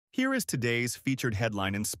Here is today's featured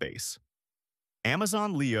headline in space.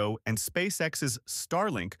 Amazon Leo and SpaceX's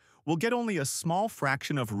Starlink will get only a small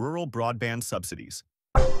fraction of rural broadband subsidies.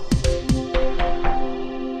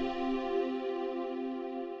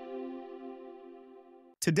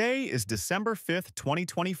 Today is December 5th,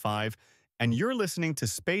 2025, and you're listening to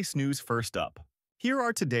Space News First Up. Here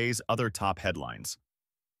are today's other top headlines.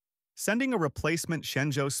 Sending a replacement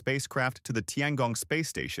Shenzhou spacecraft to the Tiangong space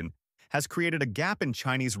station has created a gap in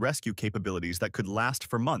Chinese rescue capabilities that could last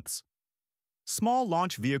for months. Small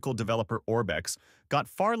launch vehicle developer Orbex got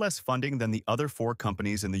far less funding than the other four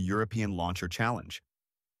companies in the European Launcher Challenge.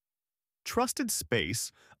 Trusted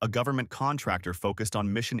Space, a government contractor focused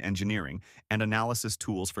on mission engineering and analysis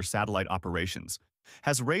tools for satellite operations,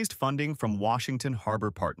 has raised funding from Washington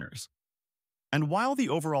Harbour Partners. And while the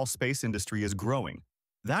overall space industry is growing,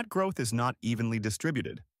 that growth is not evenly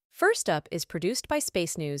distributed. First Up is produced by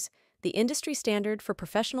Space News, the industry standard for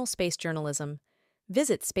professional space journalism.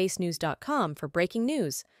 Visit spacenews.com for breaking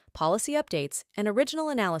news, policy updates, and original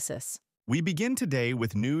analysis. We begin today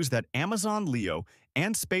with news that Amazon Leo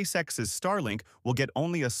and SpaceX's Starlink will get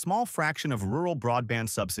only a small fraction of rural broadband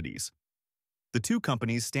subsidies. The two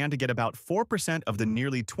companies stand to get about 4% of the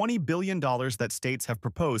nearly $20 billion that states have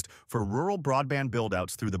proposed for rural broadband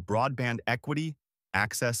buildouts through the Broadband Equity,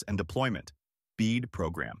 Access, and Deployment (BEAD)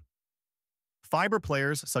 program. Fiber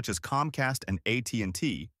players such as Comcast and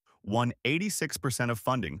AT&T won 86% of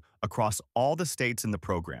funding across all the states in the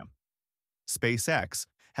program. SpaceX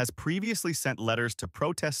has previously sent letters to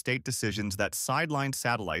protest state decisions that sidelined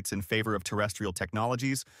satellites in favor of terrestrial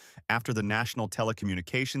technologies after the National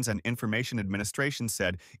Telecommunications and Information Administration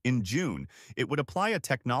said in June it would apply a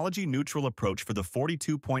technology-neutral approach for the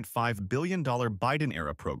 $42.5 billion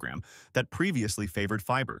Biden-era program that previously favored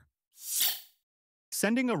fiber.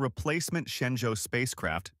 Sending a replacement Shenzhou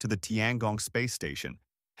spacecraft to the Tiangong space station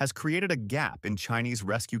has created a gap in Chinese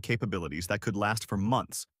rescue capabilities that could last for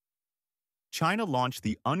months. China launched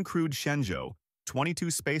the uncrewed Shenzhou 22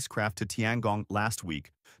 spacecraft to Tiangong last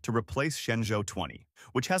week to replace Shenzhou 20,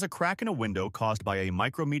 which has a crack in a window caused by a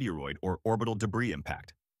micrometeoroid or orbital debris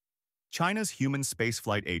impact. China's Human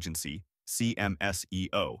Spaceflight Agency,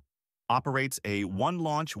 CMSEO, operates a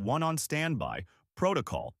one-launch, one-on-standby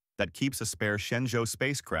protocol that keeps a spare Shenzhou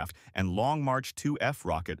spacecraft and Long March 2F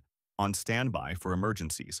rocket on standby for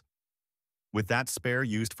emergencies. With that spare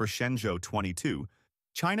used for Shenzhou 22,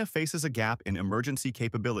 China faces a gap in emergency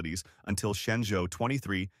capabilities until Shenzhou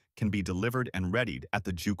 23 can be delivered and readied at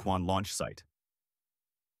the Jiuquan launch site.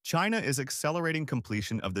 China is accelerating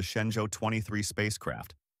completion of the Shenzhou 23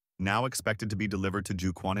 spacecraft, now expected to be delivered to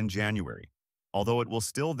Jiuquan in January, although it will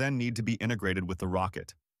still then need to be integrated with the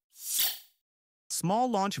rocket.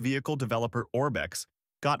 Small launch vehicle developer Orbex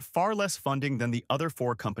got far less funding than the other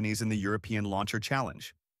four companies in the European Launcher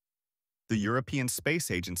Challenge. The European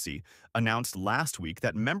Space Agency announced last week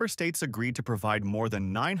that member states agreed to provide more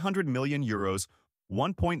than €900 million,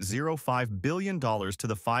 $1.05 billion to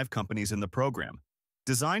the five companies in the program,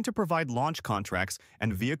 designed to provide launch contracts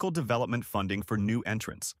and vehicle development funding for new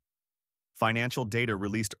entrants. Financial data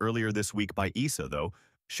released earlier this week by ESA, though,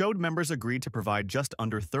 showed members agreed to provide just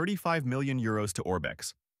under €35 million to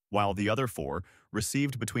Orbex, while the other four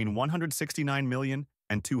received between €169 million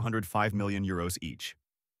and €205 million each.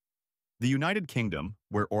 The United Kingdom,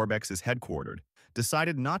 where Orbex is headquartered,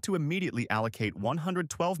 decided not to immediately allocate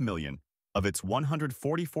 €112 million of its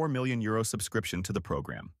 €144 million subscription to the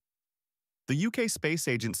program. The UK Space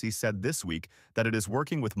Agency said this week that it is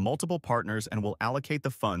working with multiple partners and will allocate the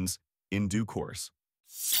funds in due course.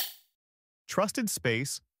 Trusted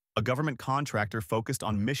Space, a government contractor focused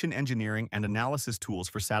on mission engineering and analysis tools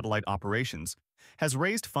for satellite operations, has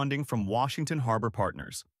raised funding from Washington Harbour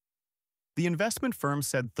Partners. The investment firm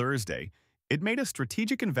said Thursday it made a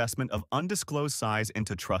strategic investment of undisclosed size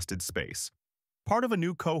into Trusted Space, part of a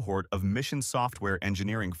new cohort of mission software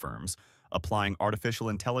engineering firms applying artificial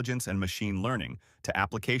intelligence and machine learning to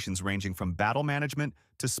applications ranging from battle management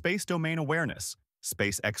to space domain awareness,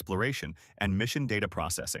 space exploration, and mission data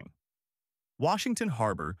processing. Washington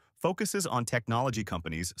Harbour focuses on technology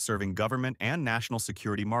companies serving government and national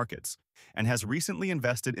security markets and has recently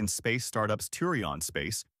invested in space startups Turion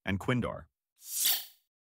Space and Quindar.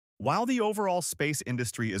 While the overall space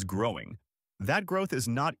industry is growing, that growth is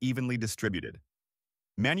not evenly distributed.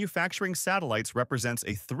 Manufacturing satellites represents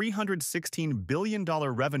a $316 billion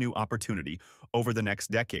revenue opportunity over the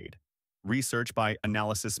next decade, research by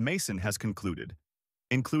Analysys Mason has concluded,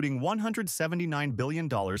 including $179 billion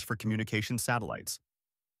for communication satellites.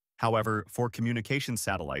 However, for communication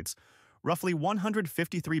satellites, roughly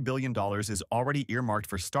 $153 billion is already earmarked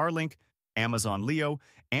for Starlink Amazon Leo,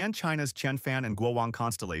 and China's Qianfan and Guowang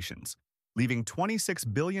constellations, leaving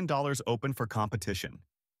 $26 billion open for competition.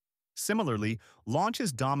 Similarly, launch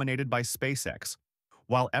is dominated by SpaceX,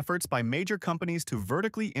 while efforts by major companies to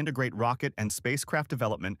vertically integrate rocket and spacecraft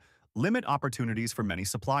development limit opportunities for many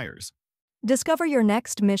suppliers. Discover your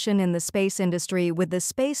next mission in the space industry with the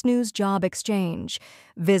Space News Job Exchange.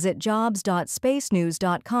 Visit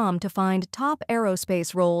jobs.spacenews.com to find top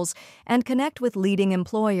aerospace roles and connect with leading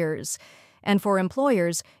employers. And for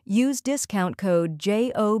employers, use discount code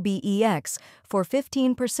JOBEX for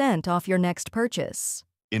 15% off your next purchase.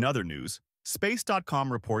 In other news,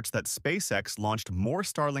 Space.com reports that SpaceX launched more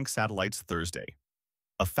Starlink satellites Thursday.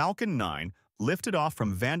 A Falcon 9 lifted off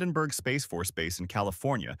from Vandenberg Space Force Base in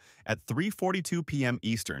California at 3:42 p.m.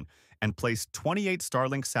 Eastern and placed 28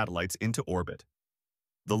 Starlink satellites into orbit.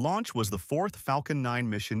 The launch was the fourth Falcon 9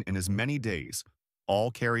 mission in as many days,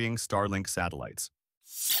 all carrying Starlink satellites.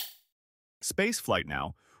 Spaceflight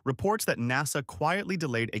Now reports that NASA quietly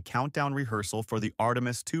delayed a countdown rehearsal for the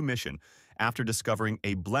Artemis 2 mission after discovering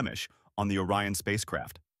a blemish on the Orion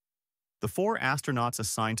spacecraft. The 4 astronauts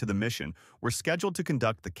assigned to the mission were scheduled to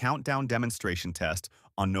conduct the countdown demonstration test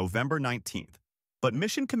on November 19th. But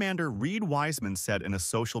Mission Commander Reed Wiseman said in a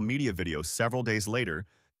social media video several days later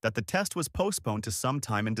that the test was postponed to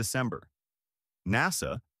sometime in December.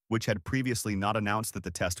 NASA, which had previously not announced that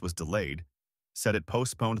the test was delayed, said it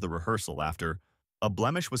postponed the rehearsal after a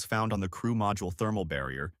blemish was found on the crew module thermal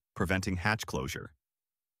barrier, preventing hatch closure.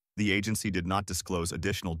 The agency did not disclose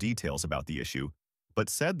additional details about the issue, but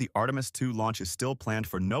said the Artemis 2 launch is still planned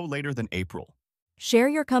for no later than April. Share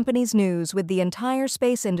your company's news with the entire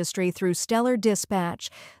space industry through Stellar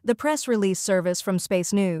Dispatch, the press release service from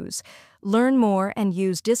Space News. Learn more and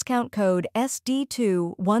use discount code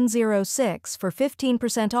SD2106 for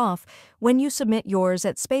 15% off when you submit yours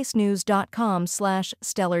at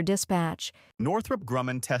spacenews.com/stellardispatch. Northrop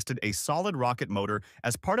Grumman tested a solid rocket motor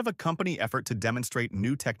as part of a company effort to demonstrate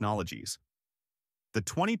new technologies. The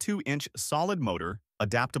 22-inch solid motor,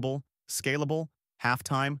 adaptable, scalable,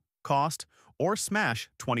 half-time, cost, or SMASH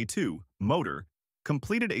 22 motor,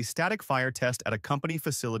 completed a static fire test at a company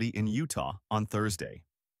facility in Utah on Thursday.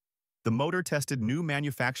 The motor tested new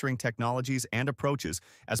manufacturing technologies and approaches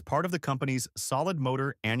as part of the company's Solid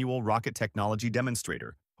Motor Annual Rocket Technology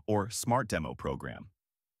Demonstrator, or SMART Demo program.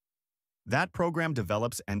 That program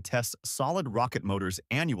develops and tests solid rocket motors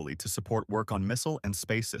annually to support work on missile and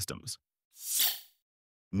space systems.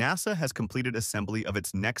 NASA has completed assembly of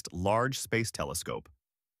its next large space telescope.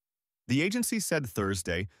 The agency said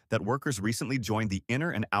Thursday that workers recently joined the inner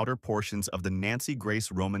and outer portions of the Nancy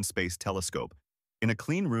Grace Roman Space Telescope in a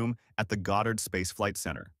clean room at the Goddard Space Flight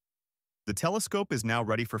Center. The telescope is now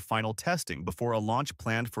ready for final testing before a launch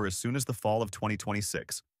planned for as soon as the fall of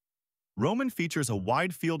 2026. Roman features a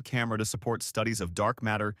wide-field camera to support studies of dark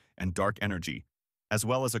matter and dark energy, as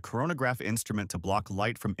well as a coronagraph instrument to block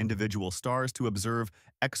light from individual stars to observe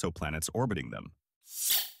exoplanets orbiting them.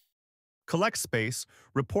 Collect Space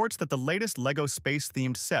reports that the latest LEGO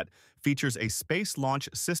space-themed set features a Space Launch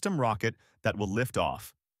System rocket that will lift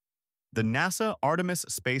off. The NASA Artemis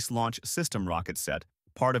Space Launch System rocket set,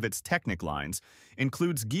 part of its Technic lines,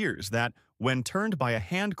 includes gears that, when turned by a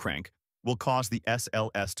hand crank, will cause the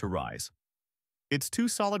SLS to rise. Its 2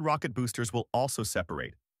 solid rocket boosters will also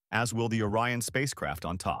separate, as will the Orion spacecraft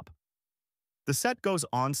on top. The set goes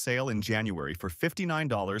on sale in January for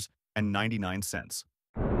 $59.99.